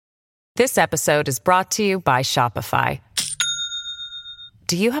This episode is brought to you by Shopify.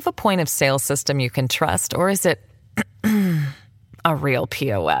 Do you have a point of sale system you can trust, or is it a real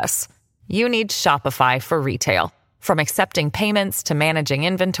POS? You need Shopify for retail. From accepting payments to managing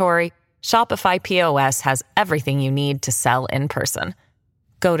inventory, Shopify POS has everything you need to sell in person.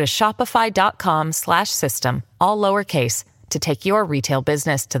 Go to shopify.com/system, all lowercase, to take your retail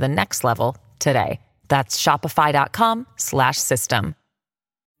business to the next level today. That's shopify.com/system.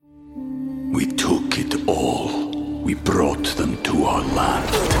 We took it all. We brought them to our land.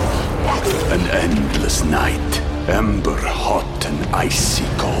 An endless night, ember hot and icy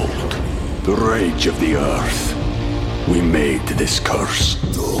cold. The rage of the earth. We made this curse.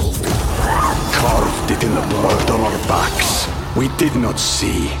 Carved it in the blood on our backs. We did not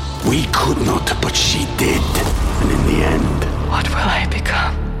see. We could not, but she did. And in the end... What will I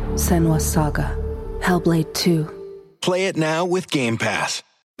become? Senua's Saga. Hellblade 2. Play it now with Game Pass.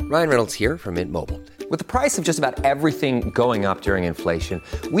 Ryan Reynolds here from Mint Mobile. With the price of just about everything going up during inflation,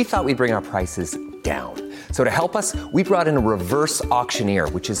 we thought we'd bring our prices down. So to help us, we brought in a reverse auctioneer,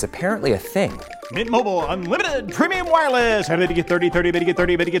 which is apparently a thing. Mint Mobile Unlimited Premium Wireless. How to get 30, 30, bit to get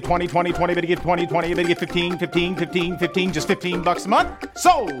 30, bit to get 20, 20, 20, bit to get 20, 20, bit to get 15, 15, 15, 15, just $15 a month?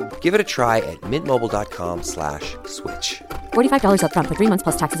 Sold! Give it a try at mintmobile.com/switch. $45 up front for 3 months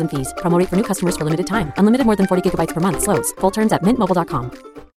plus taxes and fees. Promo rate for new customers for limited time. Unlimited more than 40 gigabytes per month. Slows full terms at mintmobile.com.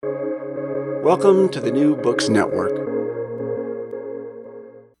 Welcome to the New Books Network.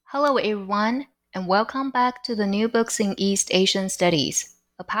 Hello everyone, and welcome back to the New Books in East Asian Studies,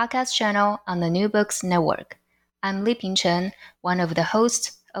 a podcast channel on the New Books Network. I'm Li Pingchen, one of the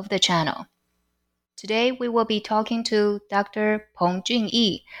hosts of the channel. Today we will be talking to Dr. Peng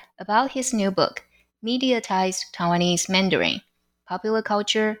Junyi about his new book, Mediatized Taiwanese Mandarin, Popular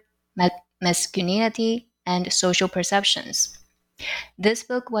Culture, Masculinity, and Social Perceptions. This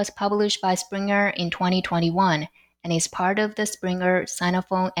book was published by Springer in 2021 and is part of the Springer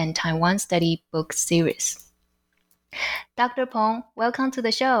Sinophone and Taiwan Study book series. Dr. Peng, welcome to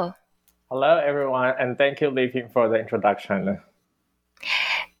the show. Hello, everyone, and thank you, Li Ping, for the introduction.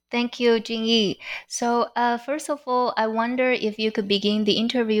 Thank you, Junyi. So first of all, I wonder if you could begin the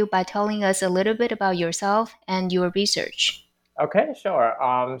interview by telling us a little bit about yourself and your research. Okay, sure.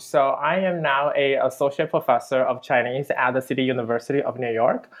 So I am now an associate professor of Chinese at the City University of New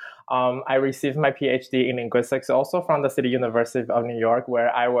York. I received my PhD in linguistics also from the City University of New York, where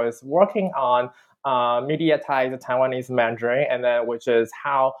I was working on mediatized Taiwanese Mandarin, and then which is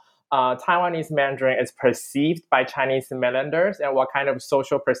how Taiwanese Mandarin is perceived by Chinese mainlanders and what kind of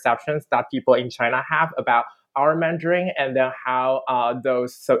social perceptions that people in China have about our Mandarin, and then how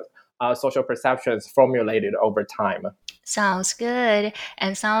those social perceptions formulated over time. Sounds good,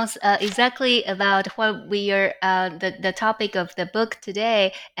 and sounds exactly about what we are the topic of the book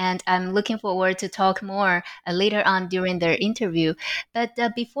today, and I'm looking forward to talk more later on during the interview. But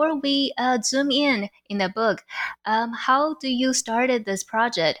before we zoom in the book, how do you started this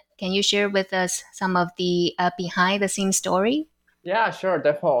project? Can you share with us some of the behind-the-scenes story? Yeah, sure,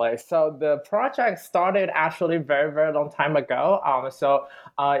 definitely. So the project started actually very, very long time ago.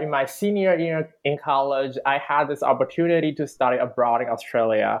 In my senior year in college, I had this opportunity to study abroad in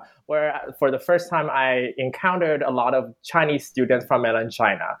Australia, where for the first time I encountered a lot of Chinese students from mainland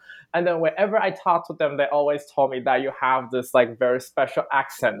China. And then whenever I talked to them, they always told me that you have this like very special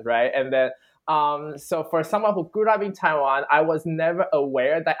accent, right? And then so for someone who grew up in Taiwan, I was never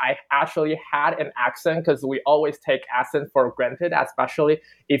aware that I actually had an accent, because we always take accent for granted, especially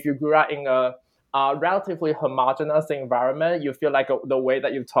if you grew up in a relatively homogeneous environment. You feel like the way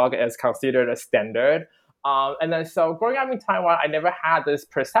that you talk is considered a standard. And then so growing up in Taiwan, I never had this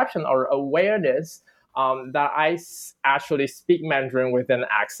perception or awareness that I actually speak Mandarin with an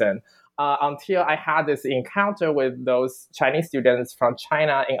accent. Until I had this encounter with those Chinese students from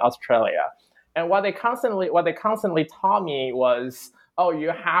China in Australia. And what they constantly taught me was, oh,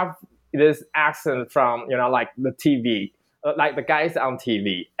 you have this accent from, like the TV, like the guys on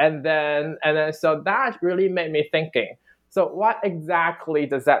TV. And then so that really made me thinking, so what exactly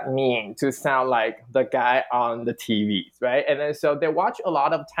does that mean to sound like the guy on the TVs, right? And then so they watch a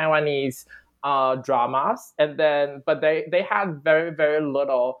lot of Taiwanese dramas, but they had very, very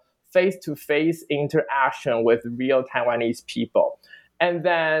little face-to-face interaction with real Taiwanese people. And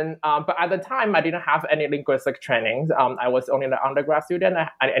then, but at the time, I didn't have any linguistic trainings. I was only an undergrad student.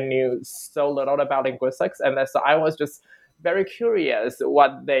 I knew so little about linguistics. And then, so I was just very curious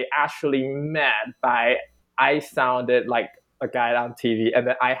what they actually meant by I sounded like a guy on TV. And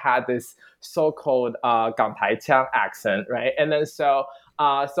then I had this so-called Gangtaiqiang accent, right? And then, so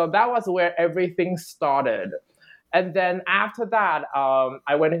that was where everything started. And then after that,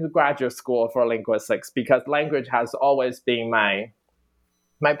 I went into graduate school for linguistics because language has always been my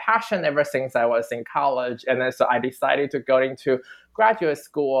passion ever since I was in college. And then so I decided to go into graduate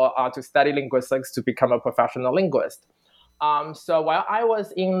school to study linguistics to become a professional linguist. So while I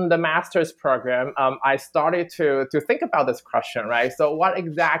was in the master's program, I started to think about this question, right? So what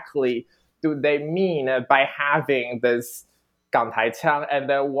exactly do they mean by having this 港台腔, and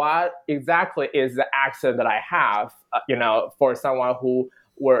then what exactly is the accent that I have, for someone who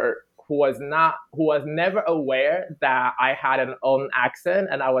was never aware that I had an own accent,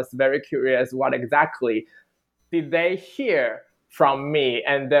 and I was very curious what exactly did they hear from me,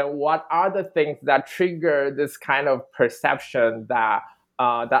 and then what are the things that trigger this kind of perception that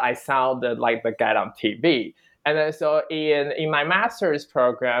I sounded like the guy on TV. And then so in my master's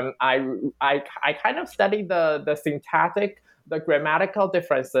program, I kind of studied the syntactic, the grammatical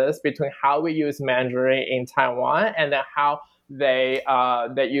differences between how we use Mandarin in Taiwan and then how they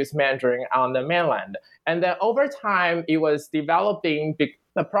use Mandarin on the mainland. And then over time, it was developing.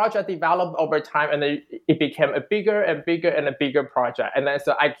 The project developed over time, and then it became a bigger and bigger and a bigger project. And then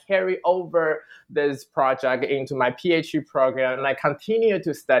so I carry over this project into my PhD program, and I continue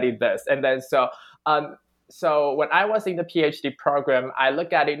to study this. And then so when I was in the PhD program, I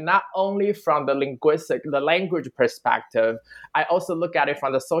look at it not only from the language perspective, I also look at it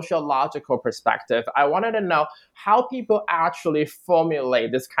from the sociological perspective. I wanted to know how people actually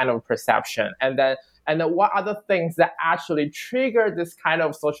formulate this kind of perception, and then what are the things that actually trigger this kind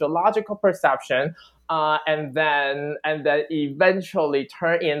of sociological perception, and then eventually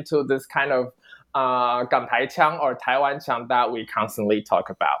turn into this kind of 港台腔 or Taiwan 腔 that we constantly talk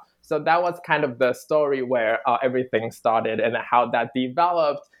about. So that was kind of the story where everything started and how that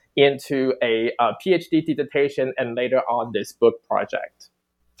developed into a PhD dissertation and later on this book project.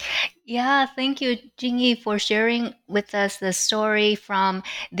 Yeah, thank you, Jingyi, for sharing with us the story from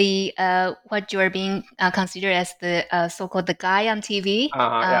the what you are being considered as the so-called the guy on TV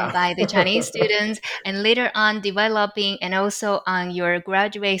by the Chinese students, and later on developing and also on your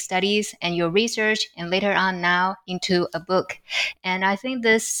graduate studies and your research, and later on now into a book. And I think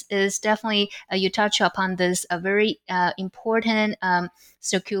this is definitely you touch upon this a very important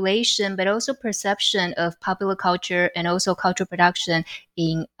circulation, but also perception of popular culture and also cultural production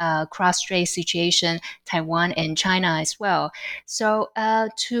in cross-strait situation, Taiwan and China as well. So I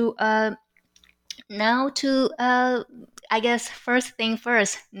guess first thing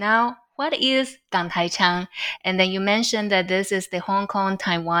first, now what is 港台腔? And then you mentioned that this is the Hong Kong,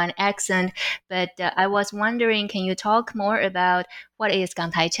 Taiwan accent, but I was wondering, can you talk more about what is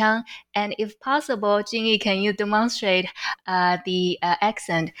港台腔? And if possible, Jingyi, can you demonstrate the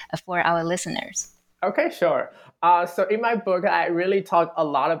accent for our listeners? Okay, sure. So in my book, I really talk a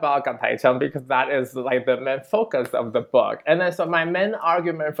lot about 港台腔 because that is like the main focus of the book. And then so my main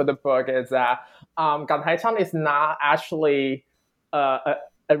argument for the book is that 港台腔 is not actually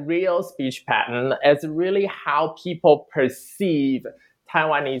a real speech pattern. It's really how people perceive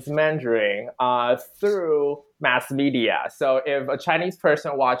Taiwanese Mandarin through mass media. So if a Chinese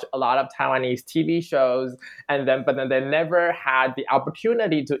person watch a lot of Taiwanese TV shows but then they never had the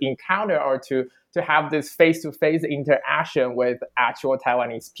opportunity to encounter or to have this face-to-face interaction with actual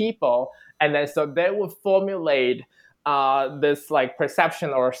Taiwanese people, and then so they would formulate this like perception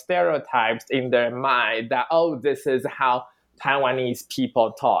or stereotypes in their mind that, oh, this is how Taiwanese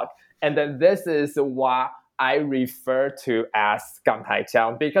people talk. And then this is what I refer to as 港台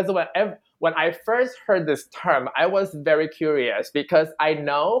腔, because when I first heard this term, I was very curious because I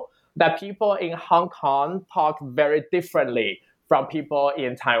know that people in Hong Kong talk very differently from people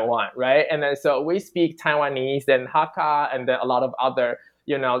in Taiwan, right? And then so we speak Taiwanese and Hakka and then a lot of other,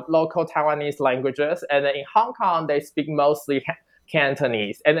 local Taiwanese languages. And then in Hong Kong, they speak mostly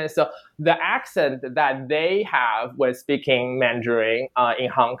Cantonese. And then so the accent that they have when speaking Mandarin in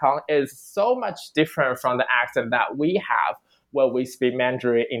Hong Kong is so much different from the accent that we have when we speak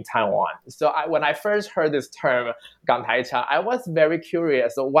Mandarin in Taiwan. So when I first heard this term, 港台腔, I was very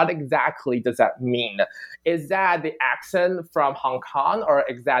curious. So what exactly does that mean? Is that the accent from Hong Kong or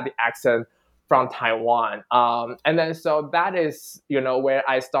is that the accent from Taiwan? And then so that is, where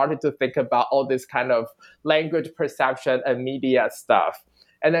I started to think about all this kind of language perception and media stuff.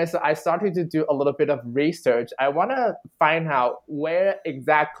 And then so I started to do a little bit of research. I want to find out where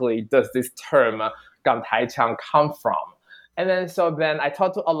exactly does this term 港台腔 come from? And then I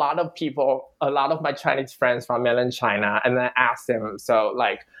talked to a lot of people, a lot of my Chinese friends from mainland China, and then I asked them, so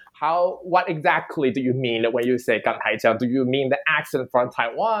like, what exactly do you mean when you say 港台腔? Do you mean the accent from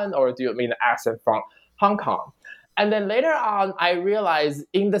Taiwan or do you mean the accent from Hong Kong? And then later on, I realized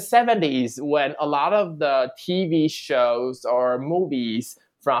in the 70s, when a lot of the TV shows or movies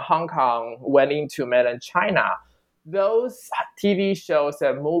from Hong Kong went into mainland China, those TV shows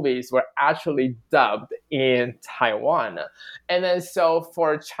and movies were actually dubbed in Taiwan. And then so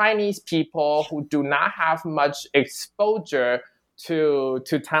for Chinese people who do not have much exposure to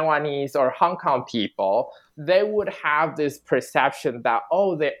Taiwanese or Hong Kong people, they would have this perception that,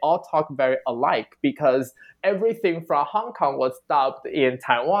 oh, they all talk very alike because everything from Hong Kong was dubbed in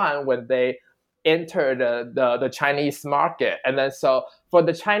Taiwan when they entered the Chinese market. And then so for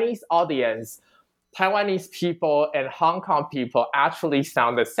the Chinese audience, Taiwanese people and Hong Kong people actually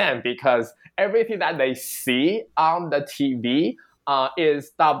sound the same because everything that they see on the TV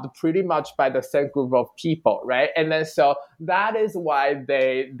is dubbed pretty much by the same group of people, right? And then so that is why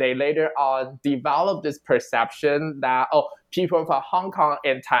they later on developed this perception that, oh, people from Hong Kong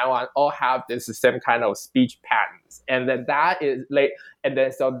and Taiwan all have this same kind of speech patterns. And then that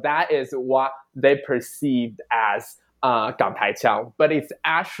is what they perceived as 港台腔, but it's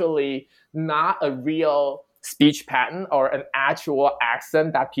actually not a real speech pattern or an actual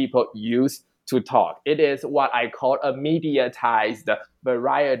accent that people use to talk. It is what I call a mediatized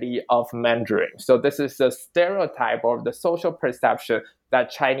variety of Mandarin. So this is a stereotype or the social perception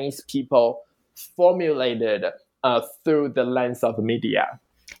that Chinese people formulated through the lens of media.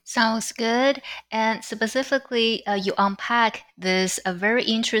 Sounds good. And specifically, you unpack this very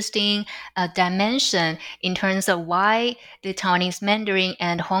interesting dimension in terms of why the Taiwanese Mandarin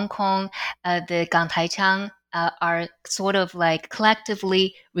and Hong Kong, the Gangtaiqiang, are sort of like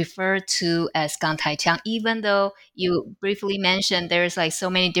collectively referred to as Gangtaiqiang, even though you briefly mentioned there's like so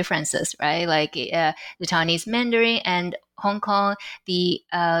many differences, right? Like the Taiwanese Mandarin and Hong Kong, the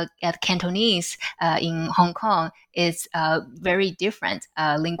Cantonese in Hong Kong is very different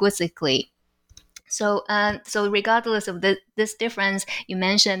linguistically. So regardless of this difference, you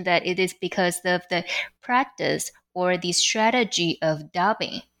mentioned that it is because of the practice or the strategy of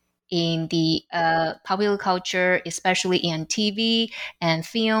dubbing in the popular culture, especially in TV and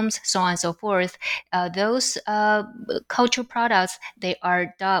films, so on and so forth. Those cultural products, they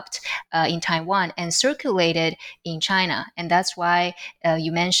are dubbed in Taiwan and circulated in China. And that's why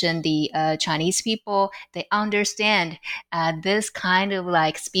you mentioned the Chinese people, they understand this kind of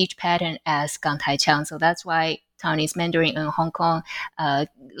like speech pattern as 港台腔. So that's why Taiwanese Mandarin and Hong Kong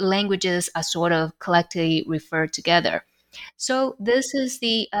languages are sort of collectively referred together. So this is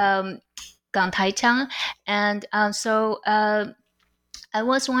the 港台腔, and I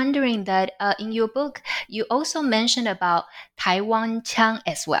was wondering that in your book you also mentioned about Taiwan Qiang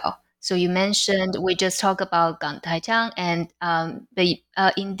as well. So you mentioned, we just talked about 港台腔, and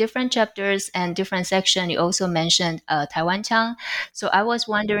in different chapters and different sections you also mentioned Taiwan Qiang. So I was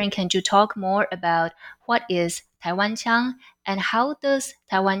wondering, can you talk more about what is Taiwan Qiang and how does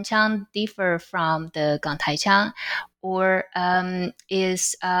Taiwan Qiang differ from the 港台腔? Or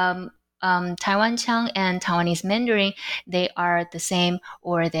is Taiwan Qiang and Taiwanese Mandarin, they are the same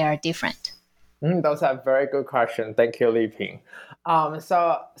or they are different? Those are very good questions. Thank you, Li Ping.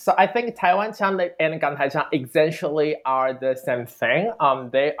 So I think Taiwan Qiang and 港台腔 essentially are the same thing.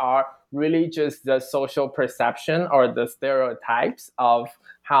 They are really just the social perception or the stereotypes of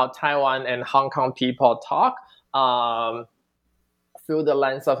how Taiwan and Hong Kong people talk through the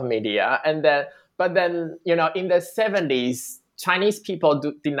lens of media. But then, you know, in the 70s, Chinese people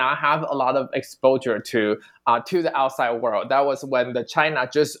did not have a lot of exposure to the outside world. That was when China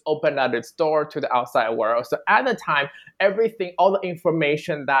just opened up its door to the outside world. So at the time, all the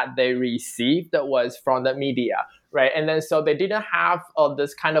information that they received was from the media, right? And then so they didn't have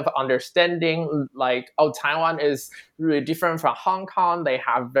this kind of understanding like, oh, Taiwan is really different from Hong Kong. They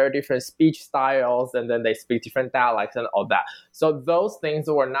have very different speech styles, and then they speak different dialects and all that. So those things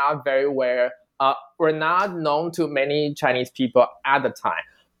were not were not known to many Chinese people at the time.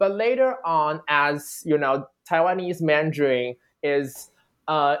 But later on, as you know, Taiwanese Mandarin is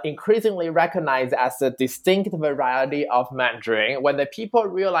increasingly recognized as a distinct variety of Mandarin, when the people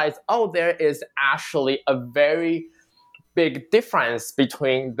realize, oh, there is actually a very big difference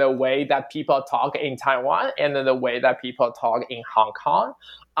between the way that people talk in Taiwan and the way that people talk in Hong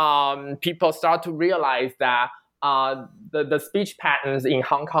Kong. People start to realize that the speech patterns in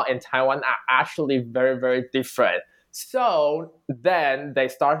Hong Kong and Taiwan are actually very, very different. So then they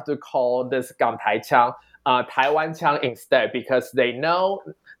started to call this 港台腔 Taiwan Qiang instead, because they now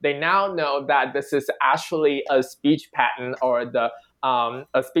know that this is actually a speech pattern or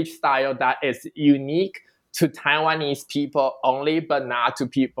a speech style that is unique to Taiwanese people only, but not to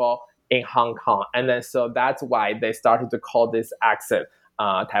people in Hong Kong. And then so that's why they started to call this accent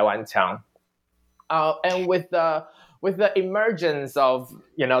Taiwan Qiang. And with the emergence of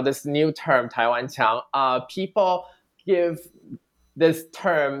this new term Taiwanqiang, people give this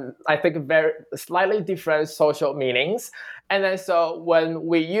term, I think, very slightly different social meanings. And then so when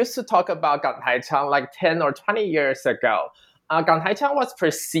we used to talk about Gantaiqiang like 10 or 20 years ago, Gantaiqiang was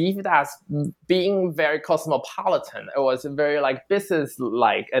perceived as being very cosmopolitan. It was very like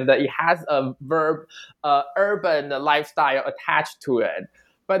business-like, and it has a urban lifestyle attached to it.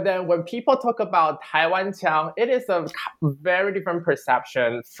 But then when people talk about Taiwanqiang, it is a very different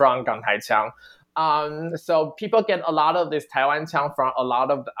perception from Gantaiqiang. So people get a lot of this Taiwanqiang from a lot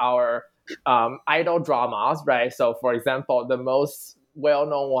of our idol dramas, right? So for example, the most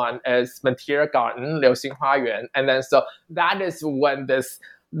well-known one is Meteor Garden, 流星花园. And then so that is when this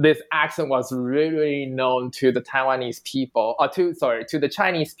accent was really known to the Taiwanese people, to the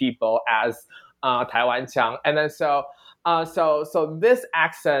Chinese people as Taiwanqiang. And then so this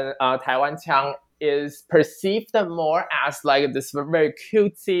accent, Taiwanqiang, is perceived more as like this very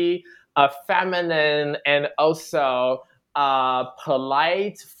cutesy, feminine, and also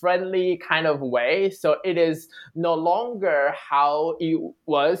polite, friendly kind of way. So it is no longer how it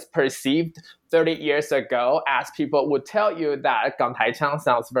was perceived 30 years ago, as people would tell you that Gantaiqiang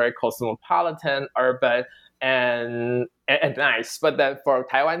sounds very cosmopolitan, urban, and nice. But then for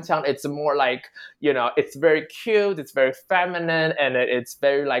Taiwanqiang, it's more like, it's very cute, it's very feminine, and it's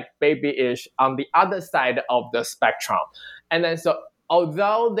very like babyish on the other side of the spectrum. And then so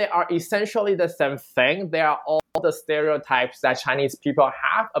although they are essentially the same thing, they are all the stereotypes that Chinese people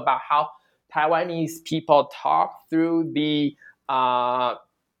have about how Taiwanese people talk through the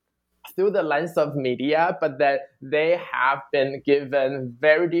lens of media, but that they have been given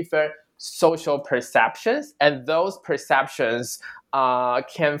very different social perceptions, and those perceptions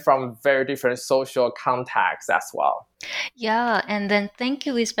came from very different social contexts as well. Yeah, and then thank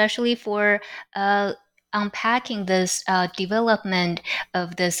you especially for unpacking this development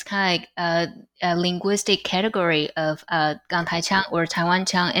of this kind linguistic category of Gantaiqiang or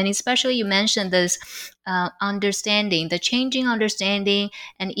Taiwanqiang, and especially you mentioned this understanding, the changing understanding,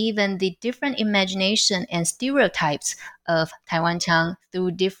 and even the different imagination and stereotypes of Taiwanqiang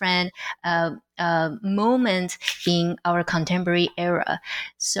through different moments in our contemporary era.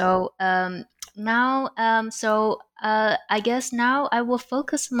 So now, I guess now I will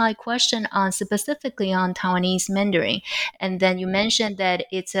focus my question on specifically on Taiwanese Mandarin, and then you mentioned that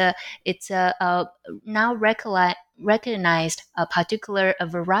it's a now recognized a particular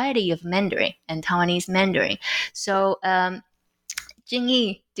variety of Mandarin and Taiwanese Mandarin. So,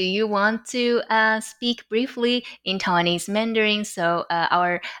 Jingyi, do you want to speak briefly in Taiwanese Mandarin so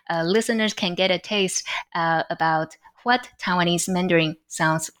our listeners can get a taste about what Taiwanese Mandarin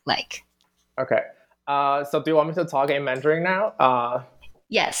sounds like? Okay. So do you want me to talk in Mandarin now?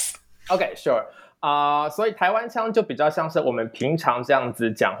 Yes. Okay, sure. 所以台湾腔就比较像是我们平常这样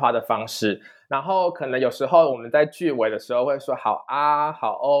子讲话的方式，然后可能有时候我们在句尾的时候会说好啊，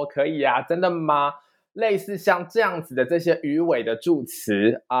好哦，可以啊，真的吗？类似像这样子的这些语尾的助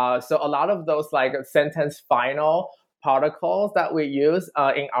词，so a lot of those like sentence final particles that we use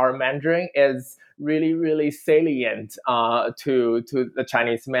in our Mandarin is really, really salient to the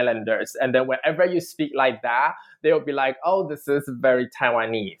Chinese mainlanders. And then whenever you speak like that, they'll be like, oh, this is very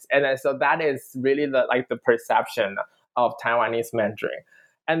Taiwanese. And then so that is really the perception of Taiwanese Mandarin.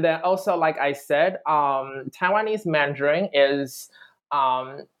 And then also, like I said, Taiwanese Mandarin is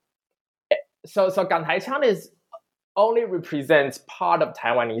so Gantaiqiang is only represents part of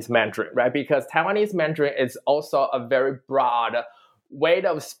Taiwanese Mandarin, right? Because Taiwanese Mandarin is also a very broad way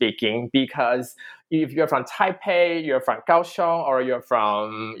of speaking, because if you're from Taipei, you're from Kaohsiung, or you're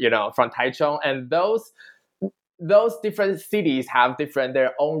from Taichung, and those different cities have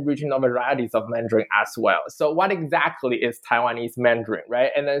their own regional varieties of Mandarin as well. So what exactly is Taiwanese Mandarin,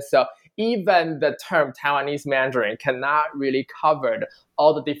 right? And then so even the term Taiwanese Mandarin cannot really cover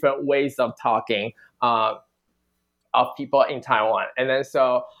all the different ways of talking of people in Taiwan. And then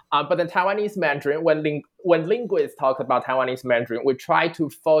so, but the Taiwanese Mandarin, when linguists talk about Taiwanese Mandarin, we try to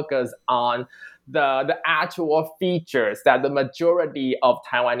focus on the actual features that the majority of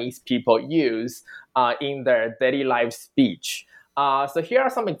Taiwanese people use in their daily life speech. So here are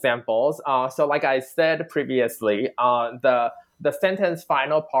some examples. So like I said previously, the sentence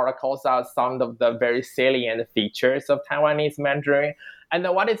final particles are some of the very salient features of Taiwanese Mandarin. And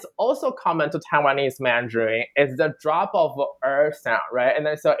then what is also common to Taiwanese Mandarin is the drop of sound, right? And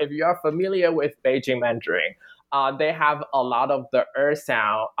then so if you're familiar with Beijing Mandarin, they have a lot of the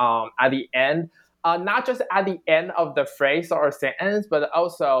sound at the end. Not just at the end of the phrase or sentence, but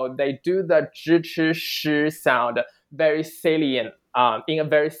also they do the zhi, chi, shi sound very salient in a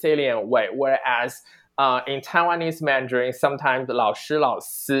very salient way. Whereas in Taiwanese Mandarin, sometimes 老师老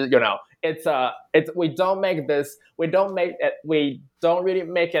师, we don't really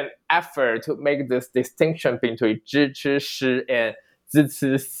make an effort to make this distinction between 知吃诗 and 滋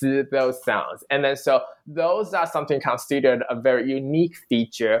吃丝, those sounds. And then so those are something considered a very unique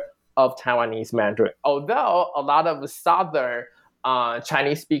feature of Taiwanese Mandarin. Although a lot of southern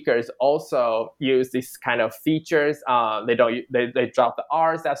Chinese speakers also use these kind of features. They drop the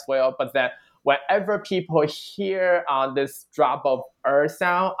R's as well. But then whenever people hear this drop of er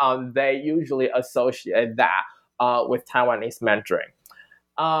sound, they usually associate that with Taiwanese Mandarin.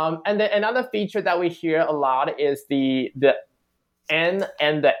 And then another feature that we hear a lot is the N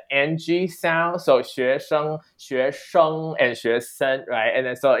and the NG sound, so 学生, 学生 and 学生, right? And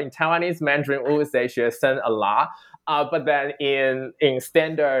then so in Taiwanese Mandarin, we would say 学生 a lot. But then in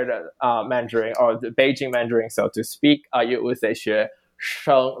standard Mandarin or the Beijing Mandarin, so to speak, you would say 学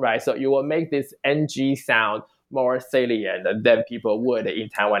生, right? So you will make this NG sound more salient than people would in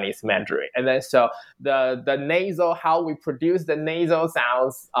Taiwanese Mandarin. And then so the nasal, how we produce the nasal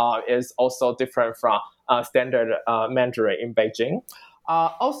sounds is also different from standard Mandarin in Beijing.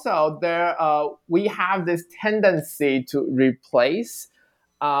 Also, we have this tendency to replace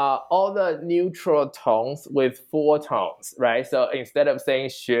all the neutral tones with full tones, right? So instead of saying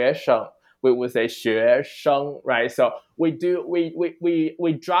学生, we would say 学生, right? So we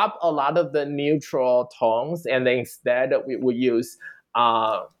drop a lot of the neutral tones, and then instead we use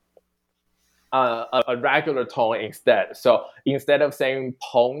a regular tone instead. So instead of saying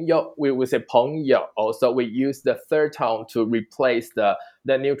朋友, we would say 朋友. Also, we use the third tone to replace the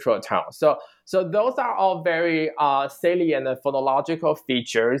neutral tone. So those are all very salient phonological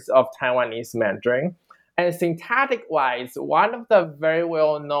features of Taiwanese Mandarin. And syntactic-wise, one of the very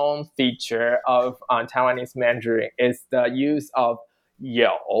well-known feature of Taiwanese Mandarin is the use of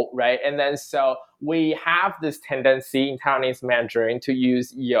有, right? And then so we have this tendency in Taiwanese Mandarin to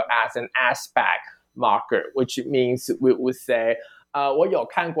use 有 as an aspect marker, which means we would say 我有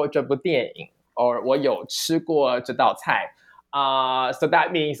看过这部电影 or 我有吃过这道菜. So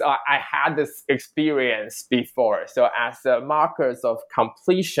that means I had this experience before. So as markers of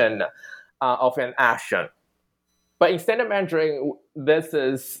completion of an action. But in standard Mandarin, this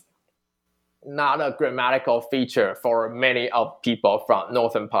is not a grammatical feature for many of people from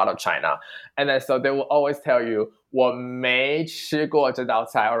northern part of China. And then so they will always tell you 我没吃过这道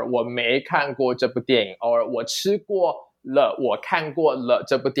菜 or 我没看过这部电影 or 我吃过了我看过了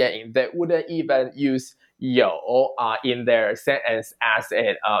这部电影. They wouldn't even use 有 in their sentence as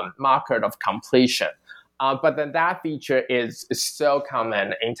a marker of completion. But then that feature is so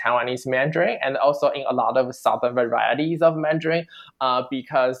common in Taiwanese Mandarin and also in a lot of southern varieties of Mandarin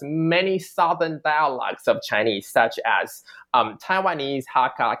because many southern dialects of Chinese, such as Taiwanese,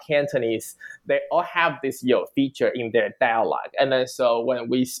 Hakka, Cantonese, they all have this 有 feature in their dialect. And then so when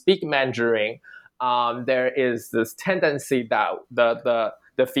we speak Mandarin, there is this tendency that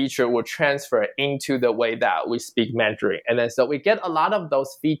the feature will transfer into the way that we speak Mandarin. And then so we get a lot of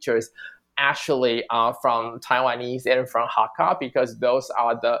those features actually from Taiwanese and from Hakka because those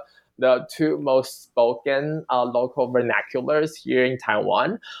are the two most spoken local vernaculars here in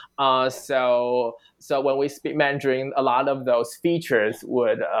Taiwan. So when we speak Mandarin, a lot of those features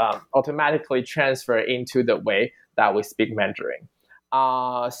would automatically transfer into the way that we speak Mandarin.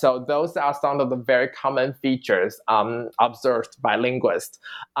 So those are some of the very common features observed by linguists.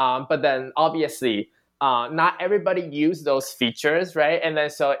 But then obviously, not everybody use those features, right? And then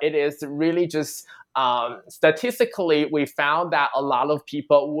so it is really just statistically, we found that a lot of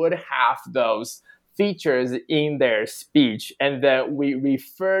people would have those features in their speech, and then we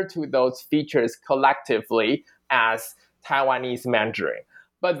refer to those features collectively as Taiwanese Mandarin.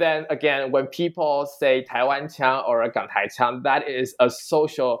 But then again, when people say 台湾腔 or 港台腔, that is a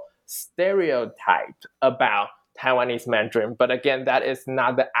social stereotype about Taiwanese Mandarin. But again, that is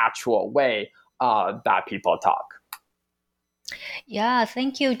not the actual way that people talk. Yeah,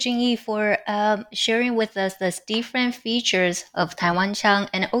 thank you, Jingyi, for sharing with us the different features of Taiwan Chang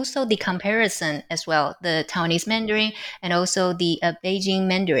and also the comparison as well, the Taiwanese Mandarin and also the Beijing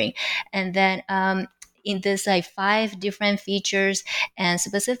Mandarin. And then in this 5 different features, and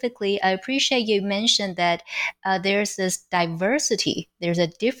specifically, I appreciate you mentioned that there's this diversity, there's a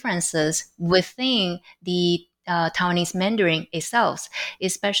differences within the Taiwanese Mandarin itself,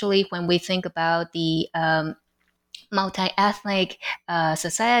 especially when we think about the multi-ethnic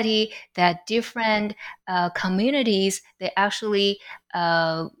society, that different communities, they actually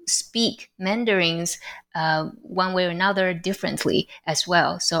speak Mandarins one way or another differently as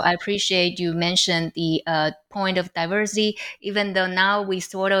well. So I appreciate you mentioned the point of diversity, even though now we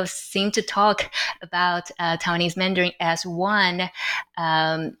sort of seem to talk about Taiwanese Mandarin as one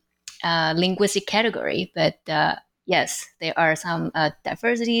linguistic category. But yes, there are some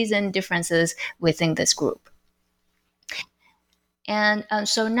diversities and differences within this group. And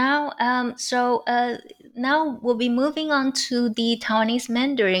now we'll be moving on to the Taiwanese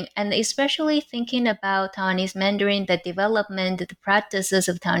Mandarin, and especially thinking about Taiwanese Mandarin, the development, the practices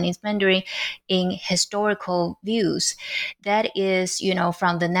of Taiwanese Mandarin in historical views. That is,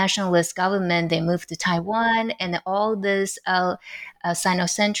 from the nationalist government, they moved to Taiwan, and all this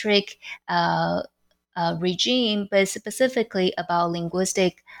Sinocentric regime, but specifically about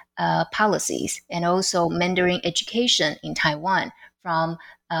linguistic policies and also Mandarin education in Taiwan. From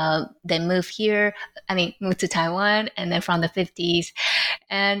they moved to Taiwan, and then from the 50s.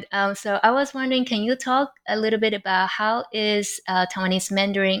 And so I was wondering, can you talk a little bit about how is Taiwanese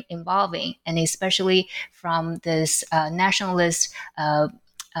Mandarin evolving, and especially from this nationalist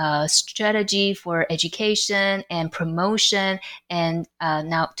strategy for education and promotion, and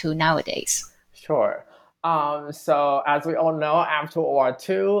now to nowadays? Sure. So as we all know, after World War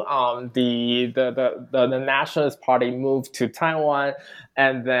II, the Nationalist Party moved to Taiwan,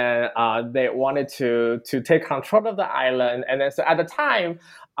 and then they wanted to take control of the island. And then so at the time,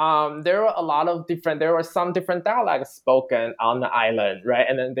 there were some different dialects spoken on the island, right?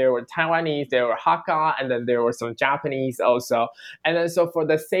 And then there were Taiwanese, there were Hakka, and then there were some Japanese also. And then so for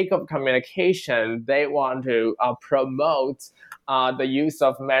the sake of communication, they want to promote the use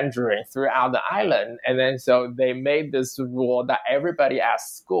of Mandarin throughout the island. And then so they made this rule that everybody at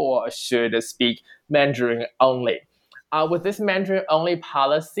school should speak Mandarin only. With this Mandarin only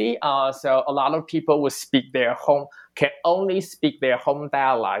policy, so a lot of people would can only speak their home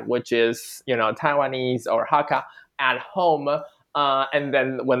dialect, which is, Taiwanese or Hakka at home. And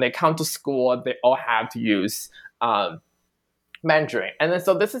then when they come to school, they all have to use Mandarin. And then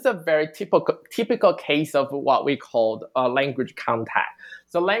so this is a very typical case of what we call language contact.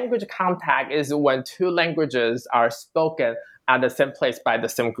 So language contact is when two languages are spoken at the same place by the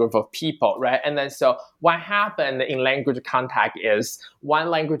same group of people, right? And then so what happened in language contact is one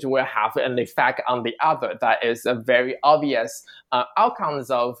language will have an effect on the other. That is a very obvious outcomes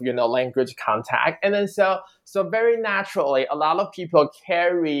of language contact. And then so very naturally, a lot of people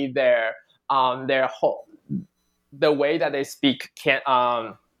carry their whole the way that they speak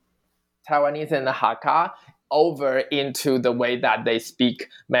Taiwanese and Hakka over into the way that they speak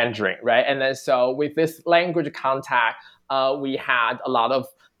Mandarin, right? And then so with this language contact,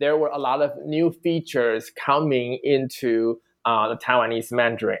 there were a lot of new features coming into the Taiwanese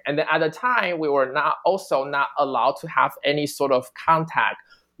Mandarin. And then at the time, we were not allowed to have any sort of contact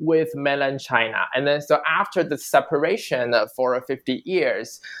with mainland China. And then so after the separation for 50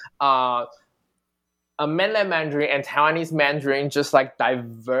 years, mainland Mandarin and Taiwanese Mandarin just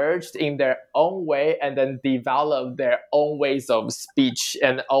diverged in their own way, and then developed their own ways of speech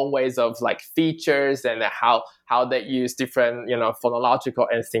and own ways of features, and how they use different phonological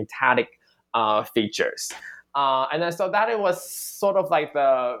and syntactic features. And then so that it was sort of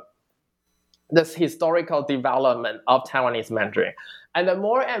this historical development of Taiwanese Mandarin. And then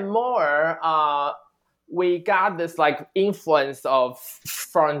more and more, we got this influence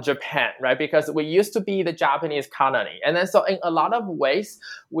from Japan, right? Because we used to be the Japanese colony. And then so in a lot of ways,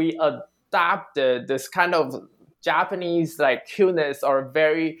 we adopted this kind of Japanese cuteness or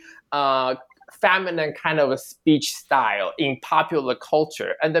very feminine kind of a speech style in popular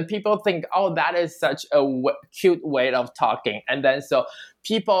culture. And then people think, oh, that is such a cute way of talking. And then so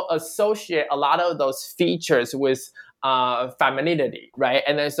people associate a lot of those features with femininity, right?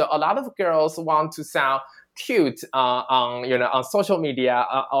 And then so a lot of girls want to sound cute on social media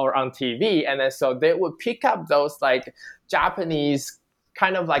or on TV, and then so they would pick up those Japanese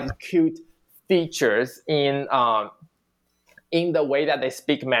kind of cute features in the way that they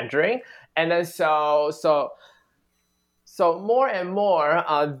speak Mandarin. And then so more and more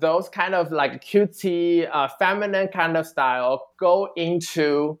those kind of cutesy feminine kind of style go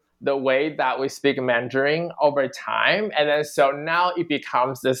into the way that we speak Mandarin over time. And then so now it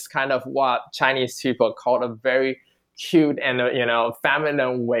becomes this kind of what Chinese people call a very cute and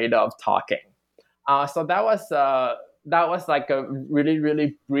feminine way of talking. So that was a really,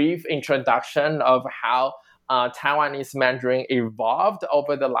 really brief introduction of how Taiwanese Mandarin evolved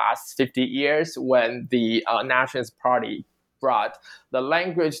over the last 50 years when the Nationalist Party brought the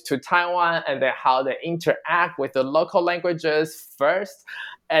language to Taiwan, and then how they interact with the local languages first.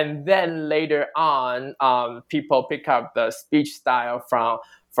 And then later on, people pick up the speech style from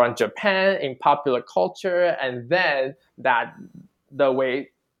Japan in popular culture, and then that the way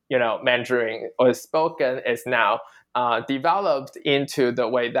Mandarin is spoken is now developed into the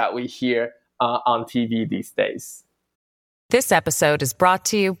way that we hear on TV these days. This episode is brought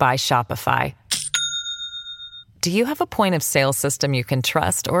to you by Shopify. Do you have a point of sale system you can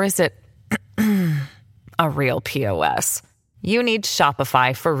trust, or is it a real POS? You need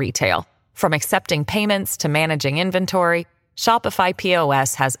Shopify for retail. From accepting payments to managing inventory, Shopify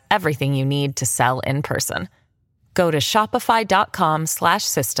POS has everything you need to sell in person. Go to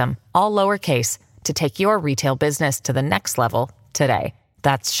shopify.com/system, all lowercase, to take your retail business to the next level today.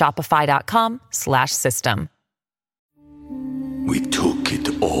 That's shopify.com/system. We took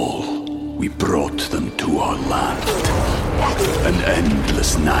it all. We brought them to our land. An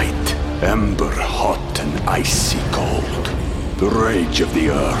endless night, ember hot and icy cold. The rage of the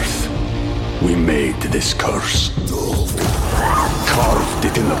earth. We made this curse. Carved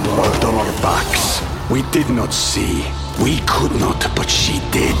it in the blood on our backs. We did not see. We could not, but she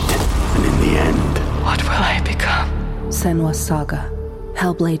did. And in the end, What will I become? Senua's Saga.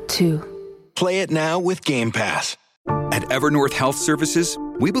 Hellblade 2. Play it now with Game Pass. At Evernorth Health Services,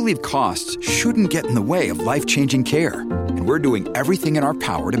 we believe costs shouldn't get in the way of life-changing care. And we're doing everything in our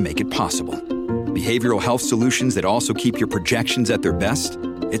power to make it possible. Behavioral health solutions that also keep your projections at their best?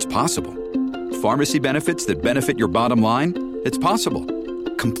 It's possible. Pharmacy benefits that benefit your bottom line? It's possible.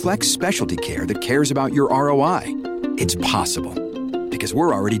 Complex specialty care that cares about your ROI? It's possible. Because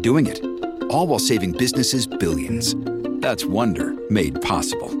we're already doing it. All while saving businesses billions. That's Wonder made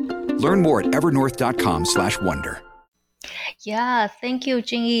possible. Learn more at evernorth.com/wonder. Yeah, thank you,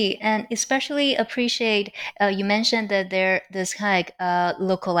 Jingyi, and especially appreciate you mentioned that there this kind of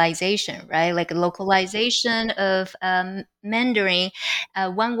localization, right? Like localization of Mandarin.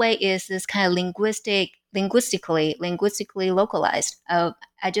 One way is this kind of linguistically localized.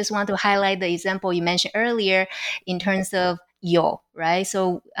 I just want to highlight the example you mentioned earlier in terms of yo, right?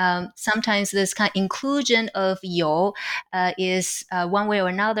 So sometimes this kind of inclusion of yo is one way or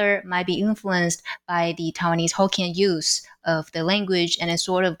another might be influenced by the Taiwanese Hokkien use of the language, and it's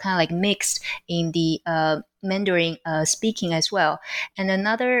sort of kind of like mixed in the Mandarin speaking as well. And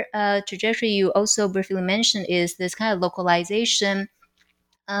another trajectory you also briefly mentioned is this kind of localization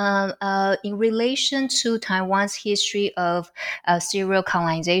in relation to Taiwan's history of serial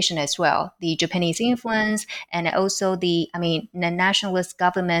colonization as well, the Japanese influence, and also the nationalist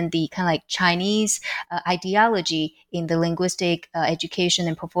government, the kind of like Chinese ideology in the linguistic education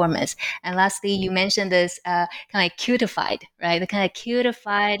and performance. And lastly, you mentioned this kind of like cutified, right? The kind of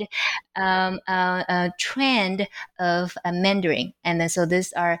cutified trend of Mandarin. And then so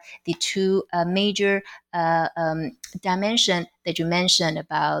these are the two major dimension that you mentioned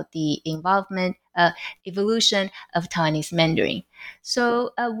about the involvement, evolution of Taiwanese Mandarin.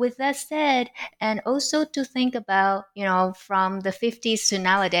 So with that said, and also to think about, from the 50s to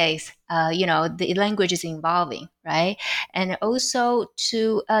nowadays, the language is evolving, right? And also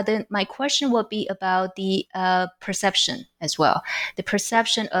to, then my question would be about the perception as well. The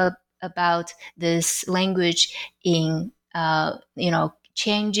perception about this language in,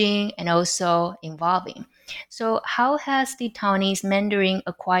 changing and also evolving. So how has the Taiwanese Mandarin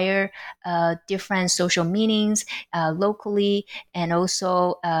acquired different social meanings locally and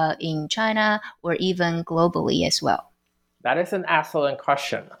also in China or even globally as well? That is an excellent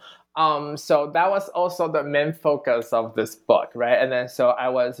question. So that was also the main focus of this book, right? And then so I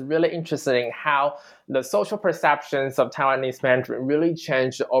was really interested in how the social perceptions of Taiwanese Mandarin really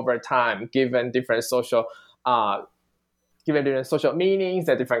changed over time, given different social meanings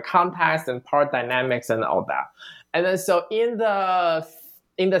and different contexts and power dynamics and all that. And then so in the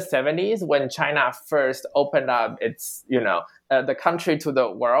 70s, when China first opened up its, the country to the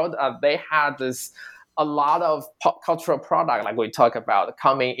world, they had a lot of pop cultural product, like we talk about,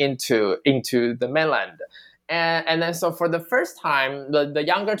 coming into the mainland. And then so for the first time, the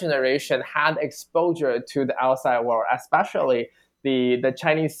younger generation had exposure to the outside world, especially the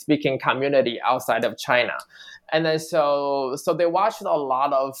Chinese-speaking community outside of China. And then so they watched a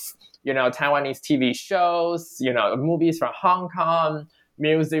lot of, Taiwanese TV shows, movies from Hong Kong,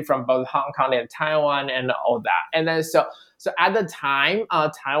 music from both Hong Kong and Taiwan and all that. And then so at the time,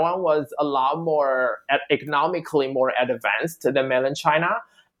 Taiwan was a lot more economically more advanced than mainland China.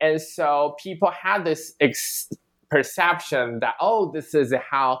 And so people had this perception that, this is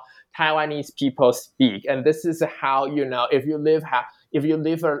how Taiwanese people speak. And this is how, if you live if you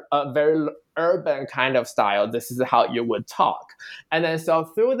live a very urban kind of style, this is how you would talk. And then so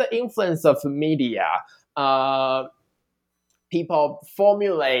through the influence of media, people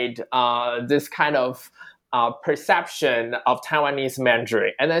formulate this kind of perception of Taiwanese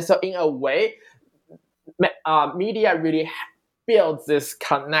Mandarin. And then so in a way, media really builds this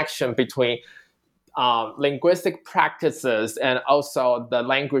connection between linguistic practices and also the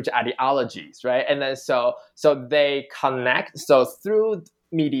language ideologies, right? And then so they connect. So through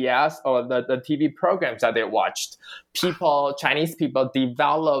media or the TV programs that they watched, Chinese people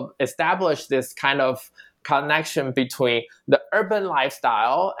establish this kind of connection between the urban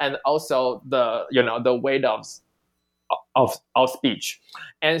lifestyle and also the weight of speech.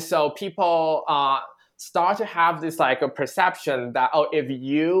 And so people start to have this like a perception that, if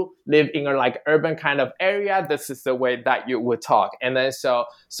you live in a like urban kind of area, this is the way that you would talk. And then so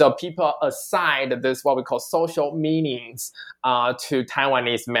people assign this what we call social meanings to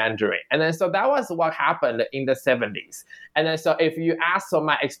Taiwanese Mandarin. And then so that was what happened in the 70s. And then so if you ask, so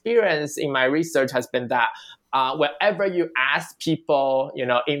my experience in my research has been that whenever you ask people,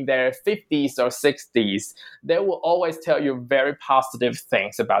 in their 50s or 60s, they will always tell you very positive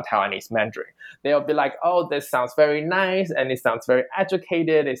things about Taiwanese Mandarin. They'll be like, oh, this sounds very nice, and it sounds very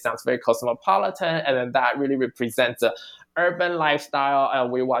educated, it sounds very cosmopolitan, and then that really represents a urban lifestyle.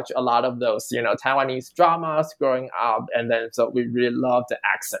 And we watch a lot of those, Taiwanese dramas growing up, and then so we really love the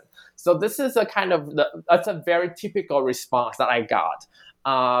accent. So this is that's a very typical response that I got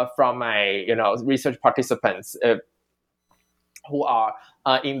from my, research participants who are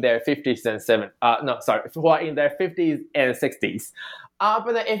in their 50s and who are in their 50s and 60s.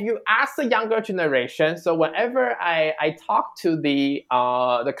 But then if you ask the younger generation, so whenever I talk to the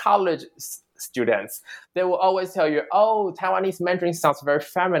college students, they will always tell you, oh, Taiwanese Mandarin sounds very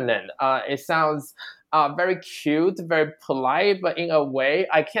feminine. It sounds very cute, very polite, but in a way,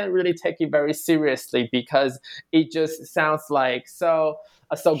 I can't really take it very seriously because it just sounds like so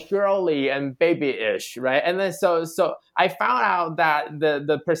girly and babyish, right? And then so I found out that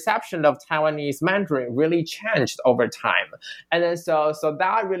the perception of Taiwanese Mandarin really changed over time. And then so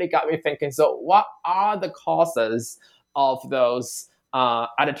that really got me thinking, so what are the causes of those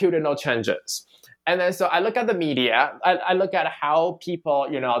attitudinal changes? And then so I look at the media, I look at how people,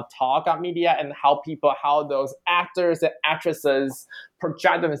 talk on media and how those actors and actresses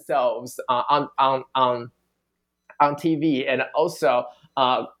project themselves on TV, and also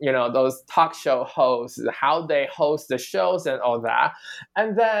those talk show hosts, how they host the shows and all that.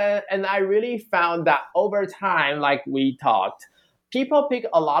 And I really found that over time, like we talked, people pick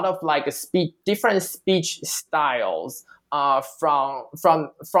a lot of different speech styles from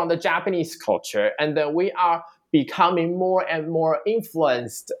the Japanese culture, and then we are becoming more and more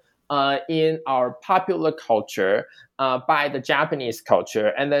influenced in our popular culture by the Japanese culture,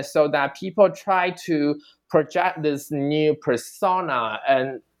 and then so that people try to project this new persona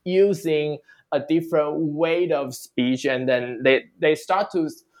and using a different weight of speech, and then they start to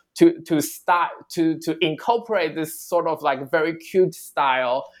incorporate this sort of like very cute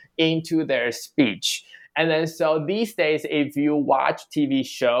style into their speech. And then so these days, if you watch TV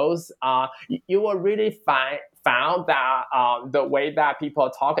shows, you will really found that the way that people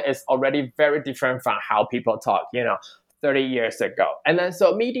talk is already very different from how people talk, 30 years ago. And then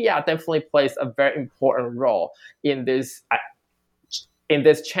so media definitely plays a very important role in this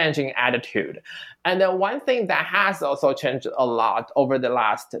changing attitude. And then one thing that has also changed a lot over the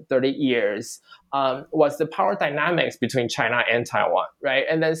last 30 years was the power dynamics between China and Taiwan, right?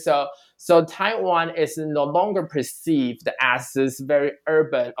 And then so Taiwan is no longer perceived as this very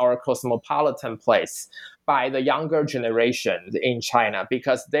urban or cosmopolitan place by the younger generation in China,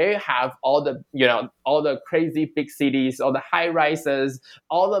 because they have all the crazy big cities, all the high rises,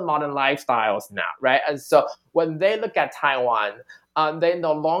 all the modern lifestyles now, right? And so when they look at Taiwan, they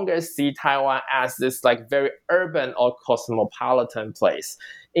no longer see Taiwan as this like very urban or cosmopolitan place.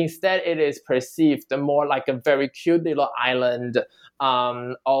 Instead, it is perceived more like a very cute little island,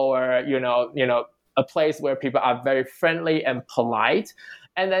 or a place where people are very friendly and polite.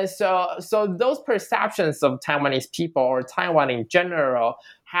 And then so those perceptions of Taiwanese people or Taiwan in general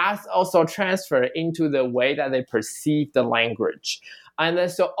has also transferred into the way that they perceive the language. And then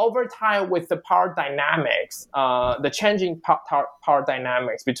so over time, with the power dynamics, the changing power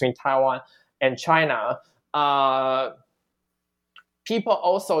dynamics between Taiwan and China, people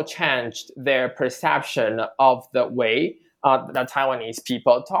also changed their perception of the way that Taiwanese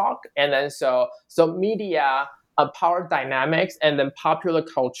people talk. And then so media, power dynamics, and then popular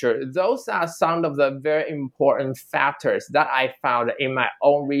culture, those are some of the very important factors that I found in my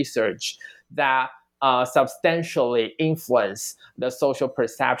own research that substantially influence the social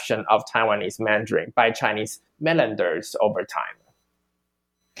perception of Taiwanese Mandarin by Chinese mainlanders over time.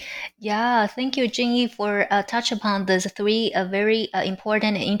 Yeah, thank you, Jingyi, for touch upon these three very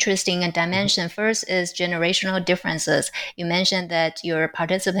important and interesting dimension. First is generational differences. You mentioned that your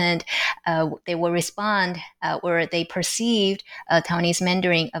participant, they will respond or they perceived Taiwanese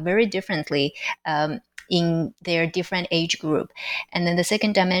Mandarin very differently in their different age group. And then the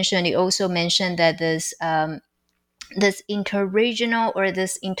second dimension, you also mentioned that this interregional or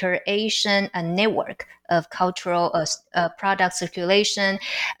this inter-Asian network of cultural product circulation.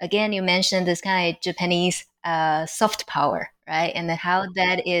 Again, you mentioned this kind of Japanese soft power, right? And then how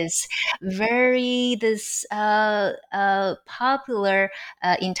that is very popular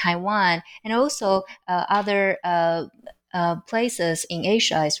in Taiwan and also other places in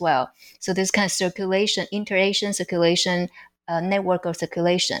Asia as well. So this kind of circulation, inter-Asian circulation, network of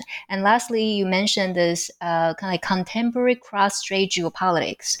circulation. And lastly, you mentioned this kind of like contemporary cross-strait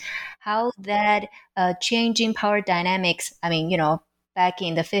geopolitics, how that changing power dynamics, I mean, back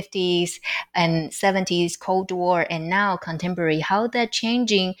in the 50s and 70s, Cold War, and now contemporary, how that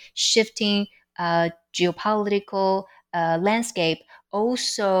changing, shifting geopolitical landscape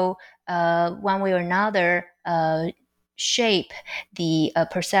also, one way or another, shape the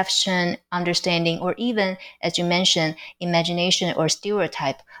perception, understanding, or even, as you mentioned, imagination or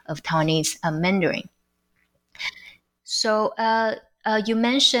stereotype of Taiwanese Mandarin. So you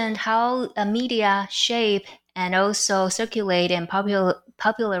mentioned how media shape and also circulate and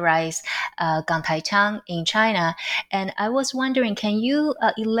popularize Gangtaichang in China. And I was wondering, can you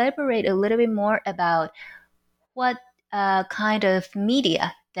elaborate a little bit more about what kind of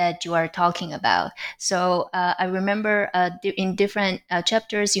media that you are talking about? So I remember in different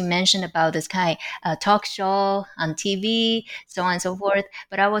chapters you mentioned about this kind of talk show on TV, so on and so forth.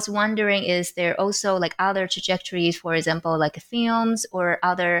 But I was wondering, is there also like other trajectories, for example, like films or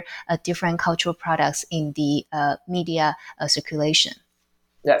other different cultural products in the media circulation?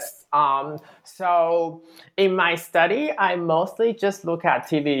 Yes. So in my study, I mostly just look at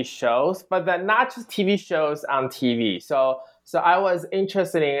TV shows, but then not just TV shows on TV. So I was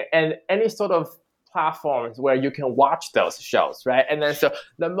interested in any sort of platforms where you can watch those shows, right? And then so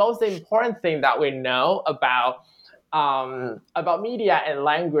the most important thing that we know about media and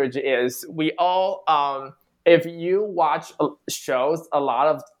language is we all, if you watch shows a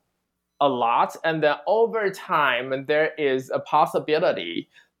lot, and then over time there is a possibility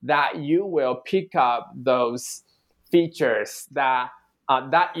that you will pick up those features that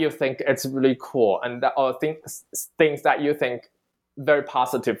you think it's really cool, and or things that you think very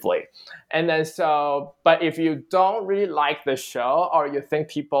positively. And then but if you don't really like the show, or you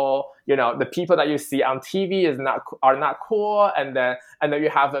think the people that you see on TV are not cool, and then you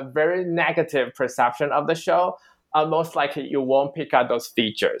have a very negative perception of the show, most likely you won't pick up those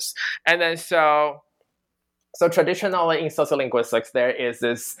features. And then so traditionally in sociolinguistics, there is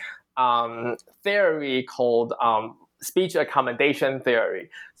this theory called speech accommodation theory.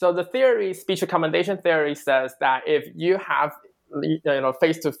 So the speech accommodation theory says that if you have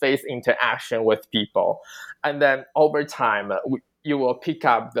face-to-face interaction with people, and then over time you will pick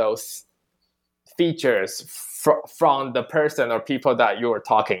up those features from the person or people that you are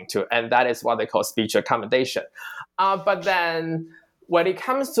talking to, and that is what they call speech accommodation. But then when it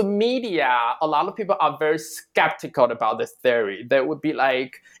comes to media, a lot of people are very skeptical about this theory. They would be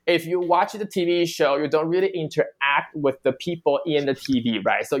like, if you watch the TV show, you don't really interact with the people in the TV,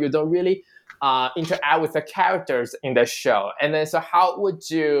 right? So you don't really interact with the characters in the show. And then so how would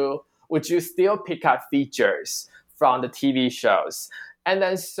you still pick up features from the TV shows? And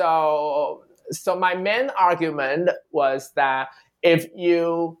then so my main argument was that if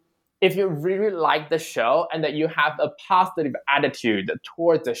you really like the show and that you have a positive attitude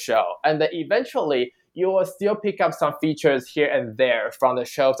towards the show, and that eventually you will still pick up some features here and there from the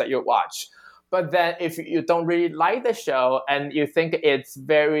shows that you watch. But then if you don't really like the show and you think it's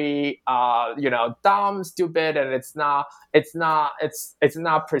very dumb, stupid, and it's not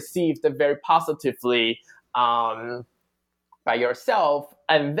perceived very positively by yourself,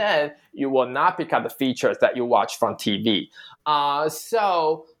 and then you will not pick up the features that you watch from TV.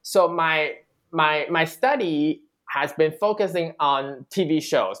 So my study has been focusing on TV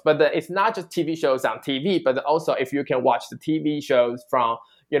shows, but it's not just TV shows on TV, but also if you can watch the TV shows from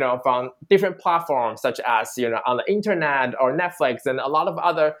different platforms, such as on the internet or Netflix and a lot of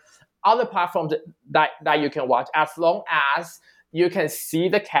other platforms that you can watch, as long as you can see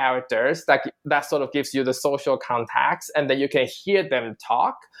the characters, that sort of gives you the social context, and then you can hear them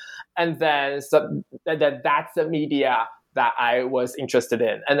talk, and then so that's the media that I was interested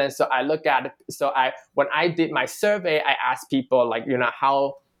in. And then so I look at, when I did my survey, I asked people like,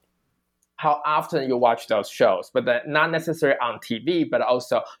 how often you watch those shows, but then not necessarily on TV, but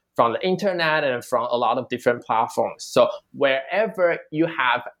also from the internet and from a lot of different platforms. So wherever you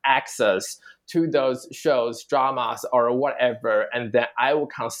have access to those shows, dramas, or whatever, and then I will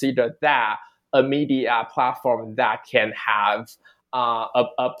consider that a media platform that can have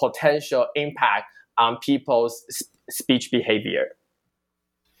a potential impact on people's speech behavior.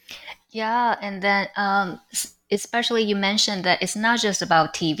 Yeah, and then especially you mentioned that it's not just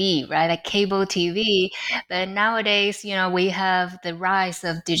about TV, right? Like cable TV, but nowadays, we have the rise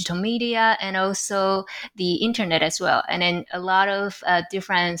of digital media and also the internet as well. And then a lot of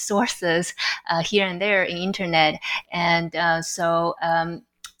different sources here and there in internet. And so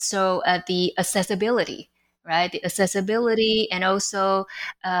the accessibility, right? The accessibility and also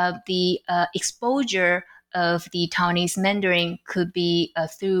the exposure of the Taiwanese Mandarin could be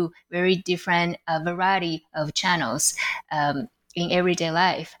through very different variety of channels in everyday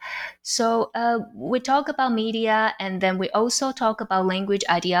life. So we talk about media, and then we also talk about language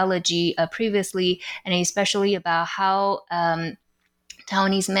ideology previously, and especially about how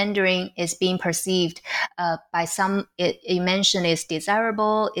Taiwanese Mandarin is being perceived by some. You mentioned is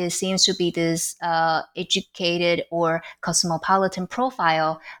desirable. It seems to be this educated or cosmopolitan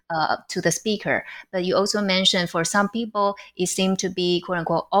profile to the speaker. But you also mentioned for some people, it seemed to be quote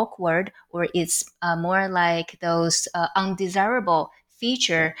unquote awkward, or it's more like those undesirable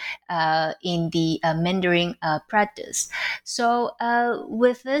feature in the Mandarin practice. So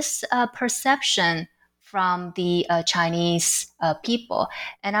with this perception from the Chinese people.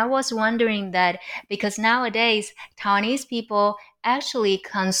 And I was wondering that because nowadays Taiwanese people actually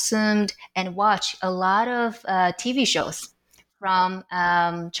consumed and watch a lot of TV shows from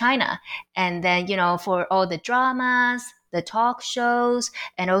China. And then, for all the dramas, the talk shows,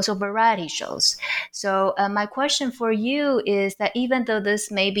 and also variety shows. So my question for you is that even though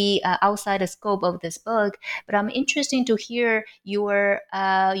this may be outside the scope of this book, but I'm interested to hear your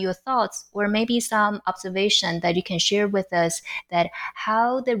thoughts or maybe some observation that you can share with us that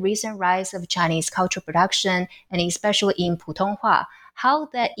how the recent rise of Chinese cultural production, and especially in Putonghua, how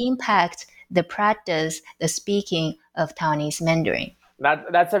that impact the practice, the speaking of Taiwanese Mandarin.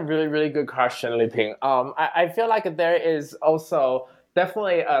 That's a really, really good question, Liping. I feel like there is also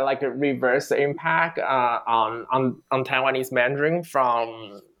definitely like a reverse impact on Taiwanese Mandarin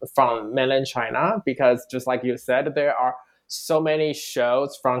from mainland China, because just like you said, there are so many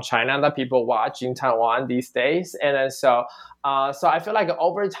shows from China that people watch in Taiwan these days, and then so I feel like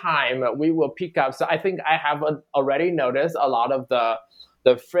over time we will pick up. So I think I have already noticed a lot of the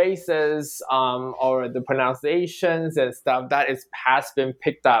phrases or the pronunciations and stuff that has been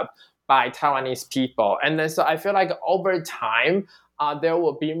picked up by Taiwanese people. And then so I feel like over time, there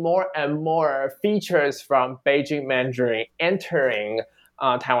will be more and more features from Beijing Mandarin entering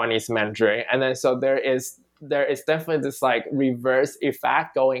Taiwanese Mandarin. And then so there is definitely this like reverse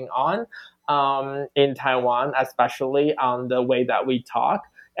effect going on in Taiwan, especially on the way that we talk.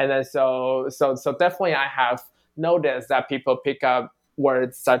 And then so definitely I have noticed that people pick up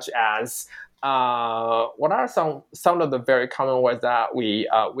words such as what are some of the very common words that we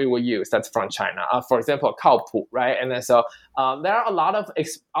will use that's from China? For example, 靠谱, right? And then so there are a lot of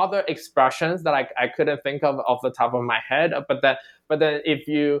other expressions that I couldn't think of off the top of my head. But then if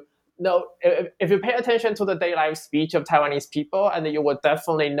you pay attention to the daily life speech of Taiwanese people, and then you will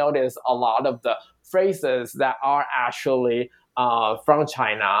definitely notice a lot of the phrases that are actually from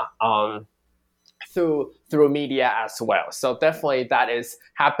China. Through media as well. So definitely that is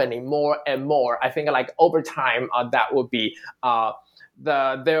happening more and more. I think like over time that will be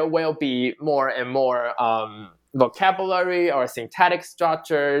there will be more and more vocabulary or syntactic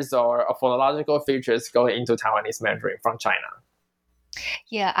structures or phonological features going into Taiwanese Mandarin from China.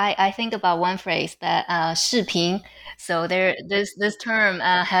 Yeah, I think about one phrase that 视频. So this term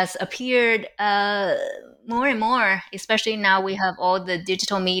has appeared more and more, especially now we have all the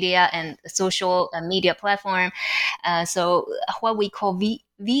digital media and social media platform. So what we call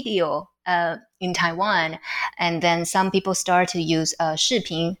video in Taiwan, and then some people start to use 视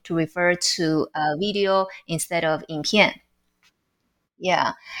频 to refer to video instead of 影片.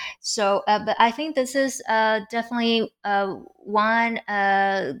 Yeah. So, but I think this is definitely one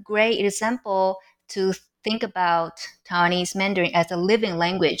great example to think about Taiwanese Mandarin as a living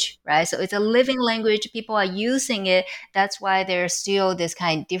language, right? So it's a living language. People are using it. That's why there's still this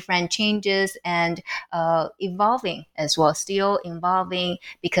kind of different changes and evolving as well, still evolving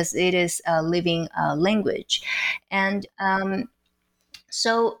because it is a living language. And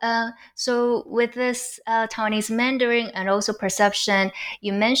So with this Taiwanese Mandarin and also perception,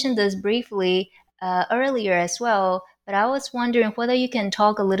 you mentioned this briefly earlier as well, but I was wondering whether you can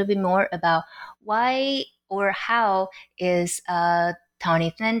talk a little bit more about why or how is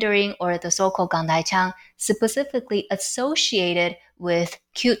Taiwanese Mandarin or the so-called Gangdaiqiang specifically associated with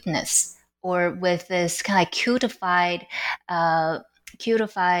cuteness or with this kind of cutified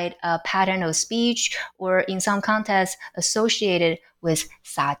pattern of speech, or in some contexts associated with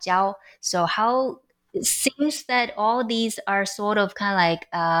撒娇. So how it seems that all these are sort of kind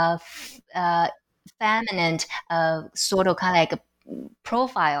of like feminine, sort of kind of like a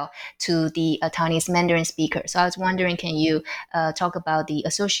profile to the Taiwanese Mandarin speaker. So I was wondering, can you talk about the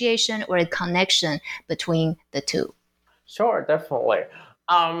association or the connection between the two? Sure, definitely.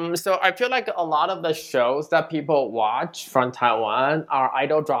 So I feel like a lot of the shows that people watch from Taiwan are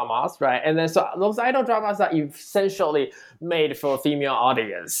idol dramas, right? And then so those idol dramas are essentially made for a female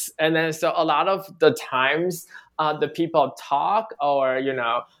audience. And then so a lot of the times the people talk or,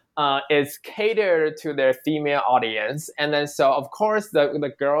 is catered to their female audience. And then so of course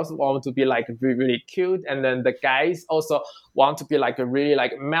the girls want to be like really, really cute. And then the guys also want to be like really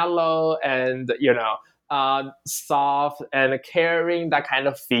like mellow and, soft and caring, that kind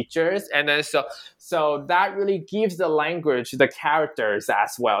of features. And then so that really gives the language the characters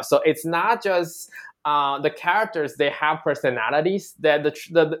as well. So it's not just the characters, they have personalities, that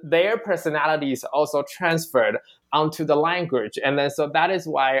their personalities also transferred onto the language. And then so that is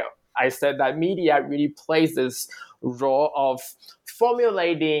why I said that media really plays this role of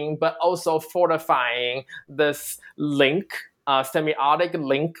formulating but also fortifying this link, semiotic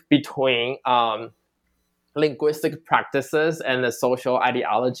link between linguistic practices and the social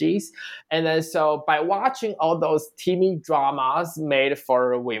ideologies. And then so by watching all those TV dramas made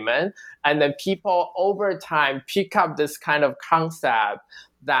for women, and then people over time pick up this kind of concept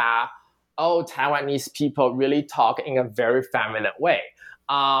that, Taiwanese people really talk in a very feminine way.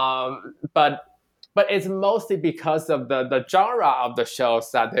 But it's mostly because of the genre of the shows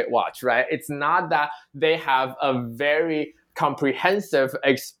that they watch, right? It's not that they have a very comprehensive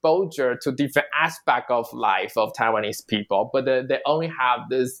exposure to different aspects of life of Taiwanese people, but they only have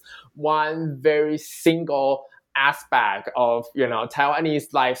this one very single aspect of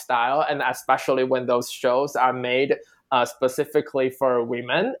Taiwanese lifestyle, and especially when those shows are made specifically for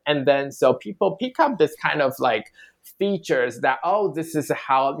women. And then so people pick up this kind of like features that, this is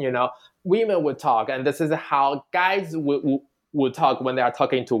how women would talk, and this is how guys would talk when they are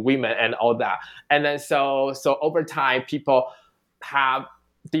talking to women and all that. And then so over time, people have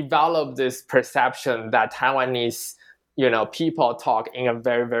developed this perception that Taiwanese, people talk in a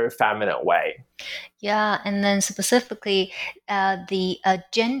very, very feminine way. Yeah, and then specifically the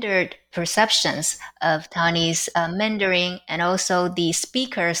gendered perceptions of Taiwanese Mandarin and also the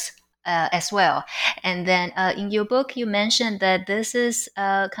speakers as well. And then in your book, you mentioned that this is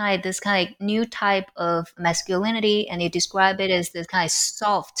kind of new type of masculinity, and you describe it as this kind of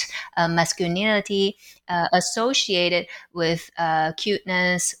soft masculinity associated with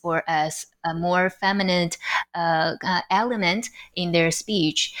cuteness or as a more feminine element in their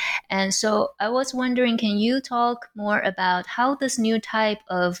speech. And so I was wondering, can you talk more about how this new type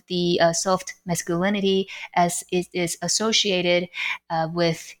of the soft masculinity, as it is associated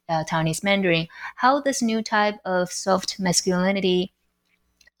with Taiwanese Mandarin, how this new type of soft masculinity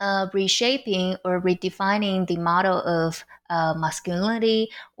reshaping or redefining the model of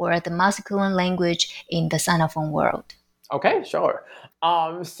masculinity or the masculine language in the Sinophone world? Okay, sure.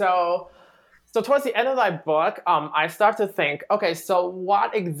 So towards the end of my book, I start to think, okay, so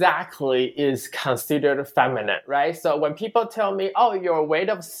what exactly is considered feminine, right? So when people tell me, your way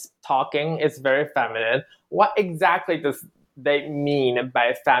of talking is very feminine, what exactly does they mean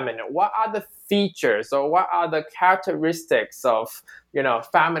by feminine? What are the features or what are the characteristics of,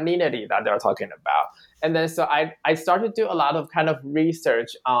 femininity that they're talking about? And then so I started to do a lot of kind of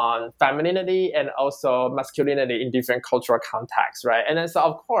research on femininity and also masculinity in different cultural contexts, right? And then so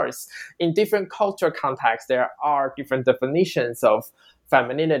of course, in different cultural contexts, there are different definitions of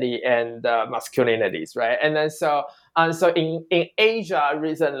femininity and masculinities, right? And then so in Asia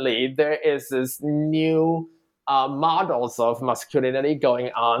recently, there is this new models of masculinity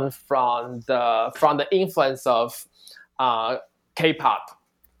going on from the influence of K-pop,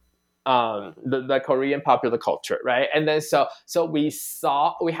 the Korean popular culture, right? And then so we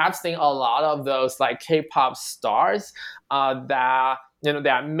have seen a lot of those like K-pop stars that they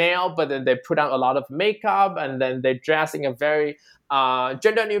are male, but then they put on a lot of makeup, and then they dress in a very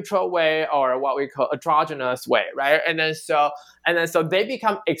gender neutral way, or what we call androgynous way, right? And then so they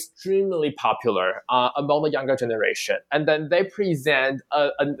become extremely popular among the younger generation, and then they present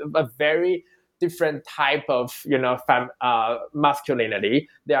a very different type of masculinity.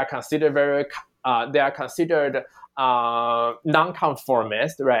 They are considered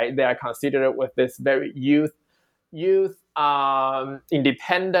nonconformist, right? They are considered with this very youth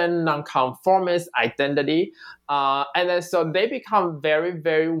independent nonconformist identity, and then so they become very,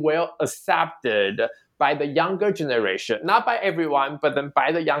 very well accepted by the younger generation, not by everyone, but then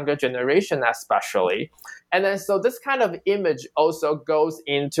by the younger generation especially. And then so this kind of image also goes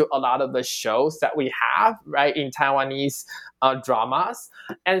into a lot of the shows that we have, right, in Taiwanese dramas.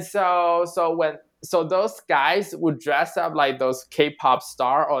 And so those guys would dress up like those K-pop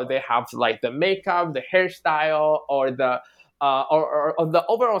star, or they have like the makeup, the hairstyle, or the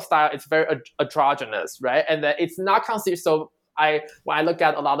overall style. It's very androgynous, right? And then it's not considered. So when I look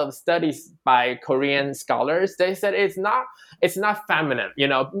at a lot of studies by Korean scholars, they said it's not feminine.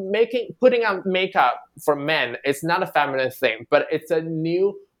 Putting on makeup for men, it's not a feminine thing, but it's a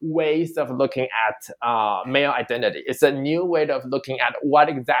new ways of looking at male identity. It's a new way of looking at what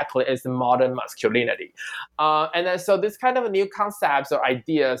exactly is modern masculinity. And then so this kind of new concepts or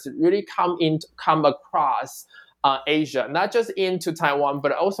ideas really come across Asia, not just into Taiwan,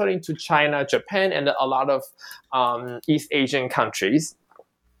 but also into China, Japan, and a lot of East Asian countries.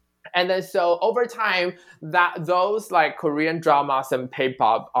 And then so over time, that those like Korean dramas and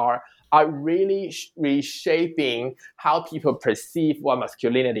K-pop are really reshaping how people perceive what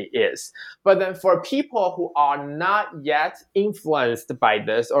masculinity is. But then for people who are not yet influenced by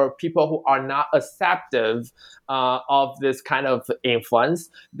this, or people who are not acceptive of this kind of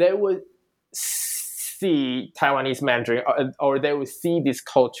influence, they would see Taiwanese Mandarin, or they would see this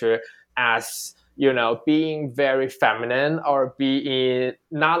culture as being very feminine, or being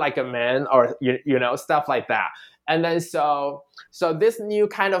not like a man, or stuff like that. And then so this new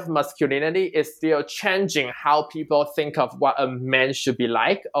kind of masculinity is still changing how people think of what a man should be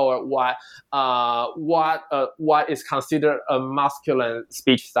like, or what is considered a masculine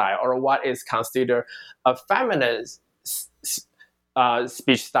speech style, or what is considered a feminine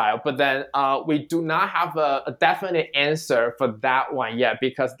speech style. But then we do not have a definite answer for that one yet,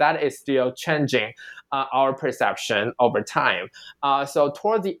 because that is still changing our perception over time. So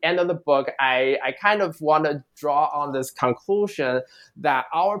toward the end of the book, I kind of want to draw on this conclusion that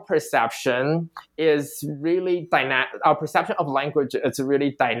our perception is really dynamic. Our perception of language is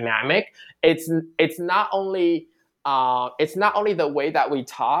really dynamic. It's not only the way that we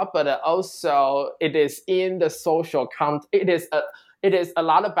talk, but also it is in the social it is a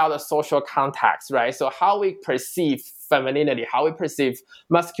lot about the social context, right? So how we perceive femininity, how we perceive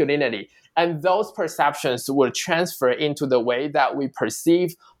masculinity, and those perceptions will transfer into the way that we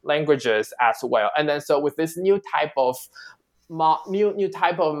perceive languages as well. And then so with this new type of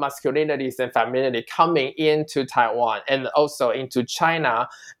masculinities and femininity coming into Taiwan and also into China,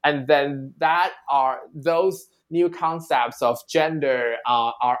 and then those new concepts of gender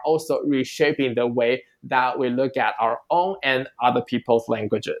are also reshaping the way that we look at our own and other people's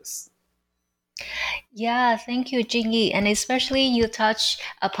languages. Yeah, thank you, Jingyi. And especially you touch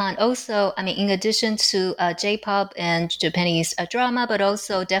upon also, in addition to J-pop and Japanese drama, but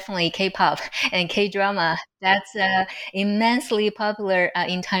also definitely K-pop and K-drama. That's immensely popular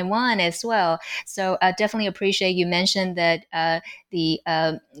in Taiwan as well. So I definitely appreciate you mentioned that the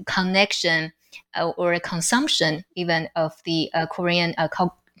connection or consumption even of the Korean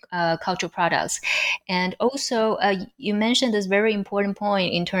cultural products. And also, you mentioned this very important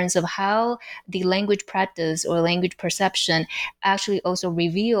point in terms of how the language practice or language perception actually also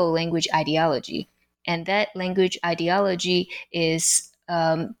reveal language ideology. And that language ideology is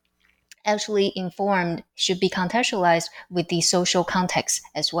actually should be contextualized with the social context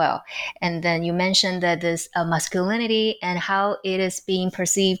as well. And then you mentioned that this masculinity and how it is being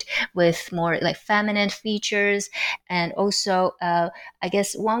perceived with more like feminine features. And also, I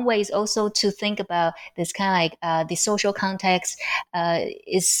guess one way is also to think about this kind of like the social context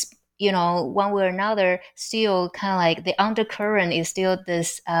is, one way or another, still kind of like the undercurrent is still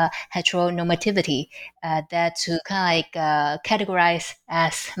this heteronormativity that to kind of like categorize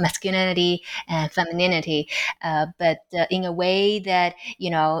as masculinity and femininity, but in a way that,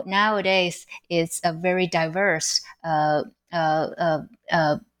 nowadays it's a very diverse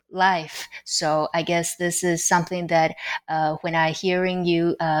life. So I guess this is something that when I hearing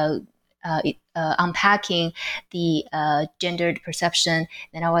you unpacking the gendered perception,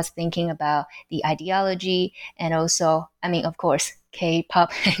 then I was thinking about the ideology, and also, of course,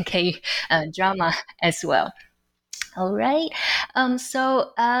 K-pop and K-drama as well. All right.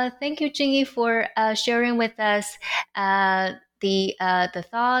 So thank you, Jingyi, for sharing with us the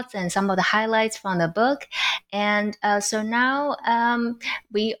thoughts and some of the highlights from the book. And so now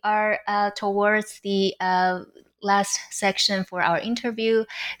we are towards the last section for our interview.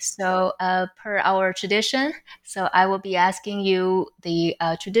 So per our tradition, so I will be asking you the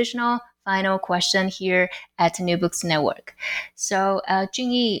traditional final question here at New Books Network. So,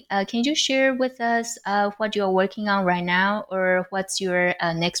 Jingyi, can you share with us what you're working on right now, or what's your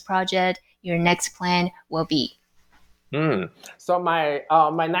next project, your next plan will be? So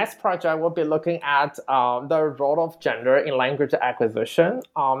my next project will be looking at the role of gender in language acquisition.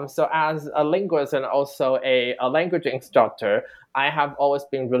 So as a linguist and also a language instructor, I have always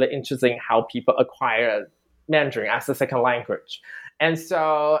been really interested in how people acquire Mandarin as a second language. And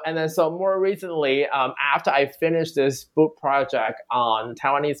so more recently, after I finished this book project on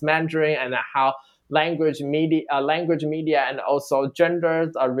Taiwanese Mandarin and how language media and also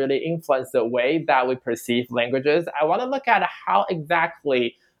genders are really influence the way that we perceive languages, I want to look at how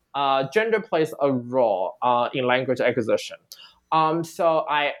exactly gender plays a role in language acquisition. So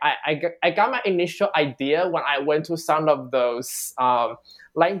I got my initial idea when I went to some of those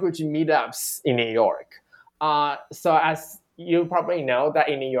language meetups in New York. So as you probably know that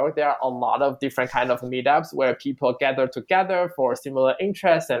in New York, there are a lot of different kind of meetups where people gather together for similar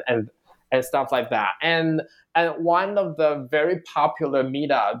interests and stuff like that. And one of the very popular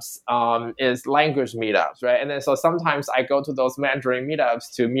meetups is language meetups, right? And then so sometimes I go to those Mandarin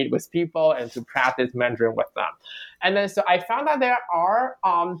meetups to meet with people and to practice Mandarin with them. And then so I found that there are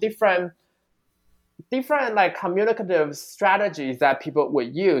different like communicative strategies that people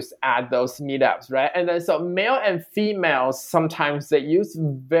would use at those meetups, right? And then so male and females, sometimes they use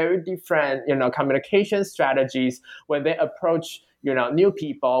very different, communication strategies when they approach, new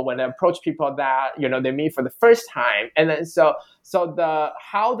people, when they approach people that, they meet for the first time. And then so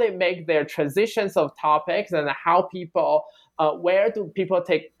how they make their transitions of topics and how people, where do people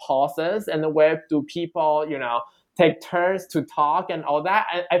take pauses and where do people, take turns to talk and all that.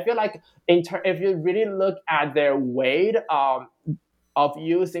 And I feel like if you really look at their weight of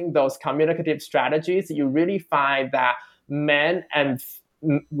using those communicative strategies, you really find that men and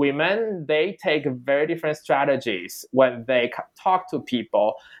women, they take very different strategies when they talk to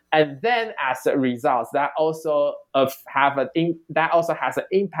people. And then as a result, that also has an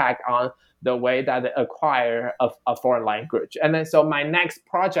impact on the way that they acquire a foreign language. And then so my next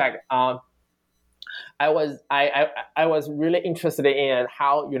project, I was really interested in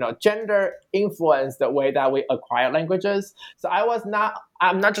how gender influenced the way that we acquire languages. So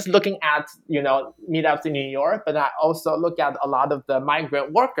I'm not just looking at meetups in New York, but I also look at a lot of the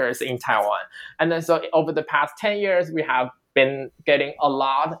migrant workers in Taiwan. And then so over the past 10 years, we have been getting a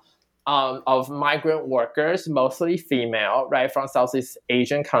lot of migrant workers, mostly female, right, from Southeast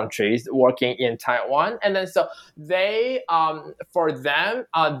Asian countries working in Taiwan. And then so they, for them,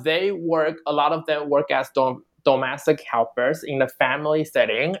 a lot of them work as domestic helpers in the family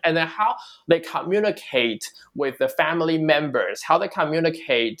setting, and then how they communicate with the family members, how they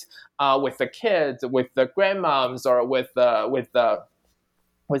communicate with the kids, with the grandmoms, or with the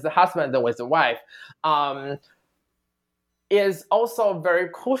husband and with the wife. Is also very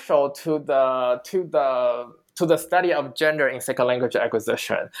crucial to the study of gender in second language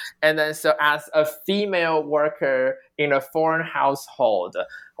acquisition. And then so as a female worker in a foreign household,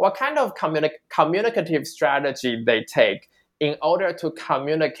 what kind of communicative strategy they take in order to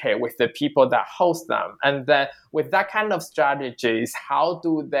communicate with the people that host them? And then with that kind of strategies, how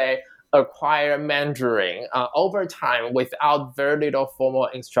do they acquire Mandarin over time without very little formal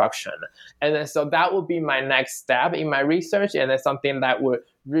instruction? And then so that would be my next step in my research, and it's something that we're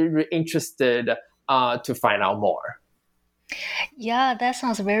really interested to find out more. Yeah, that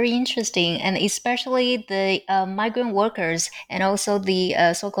sounds very interesting. And especially the migrant workers and also the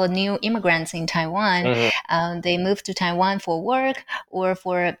so-called new immigrants in Taiwan. Mm-hmm. They moved to Taiwan for work or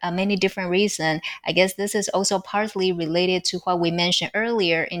for many different reasons. I guess this is also partly related to what we mentioned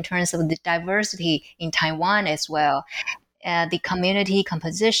earlier in terms of the diversity in Taiwan as well. The community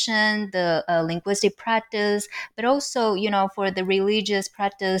composition, the linguistic practice, but also, for the religious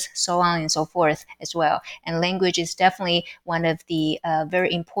practice, so on and so forth as well. And language is definitely one of the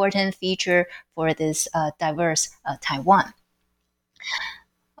very important feature for this diverse Taiwan.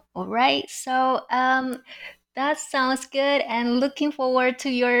 All right, so that sounds good, and looking forward to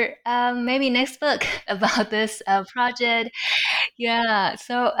your maybe next book about this project. Yeah,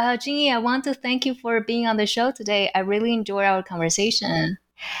 so Jingyi, I want to thank you for being on the show today. I really enjoyed our conversation.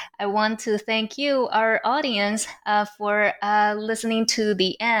 I want to thank you, our audience, for listening to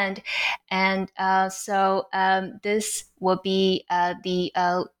the end. And so this will be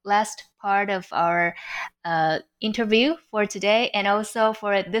the last part of our interview for today and also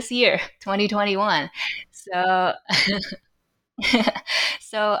for this year, 2021. So,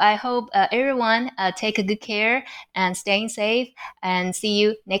 so I hope everyone take a good care and staying safe, and see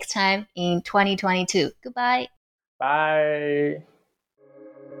you next time in 2022. Goodbye. Bye.